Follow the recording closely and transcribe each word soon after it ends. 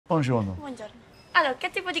Buongiorno. Buongiorno. Allora, che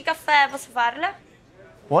tipo di caffè posso farle?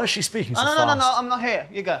 Why is she speaking so No, fast? no, I'm not here.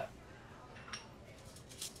 You go.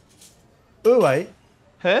 Ue,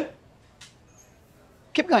 Who?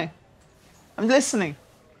 Keep going. I'm listening.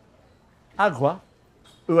 agua,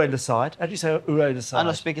 ue the side. How do you say ue the side? I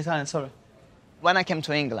don't speak Italian, sorry. When I came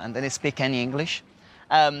to England, I didn't speak any English.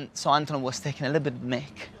 So Anton was taking a little bit of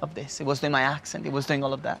mick of this. He was doing my accent, he was doing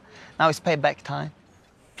all of that. Now it's payback time.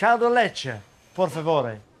 Caldo leche, por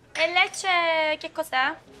favore. E lecce che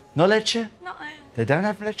cos'è? No leche? No, They don't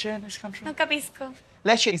have leche in this country? non capisco.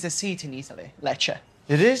 Lecce is a seat in Italy, Lecce.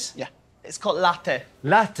 It is? Yeah. It's called latte.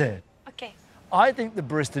 Latte. Ok. I think the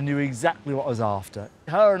barista knew exactly what I was after.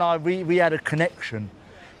 Her and I, we had a connection.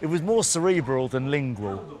 It was more cerebral than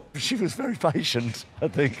lingual. She was very patient, I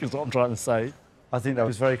think, is what I'm trying to say. I think that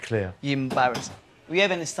was very clear. You embarrassed. We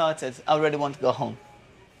haven't started. I already want to go home.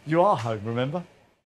 You are home, remember?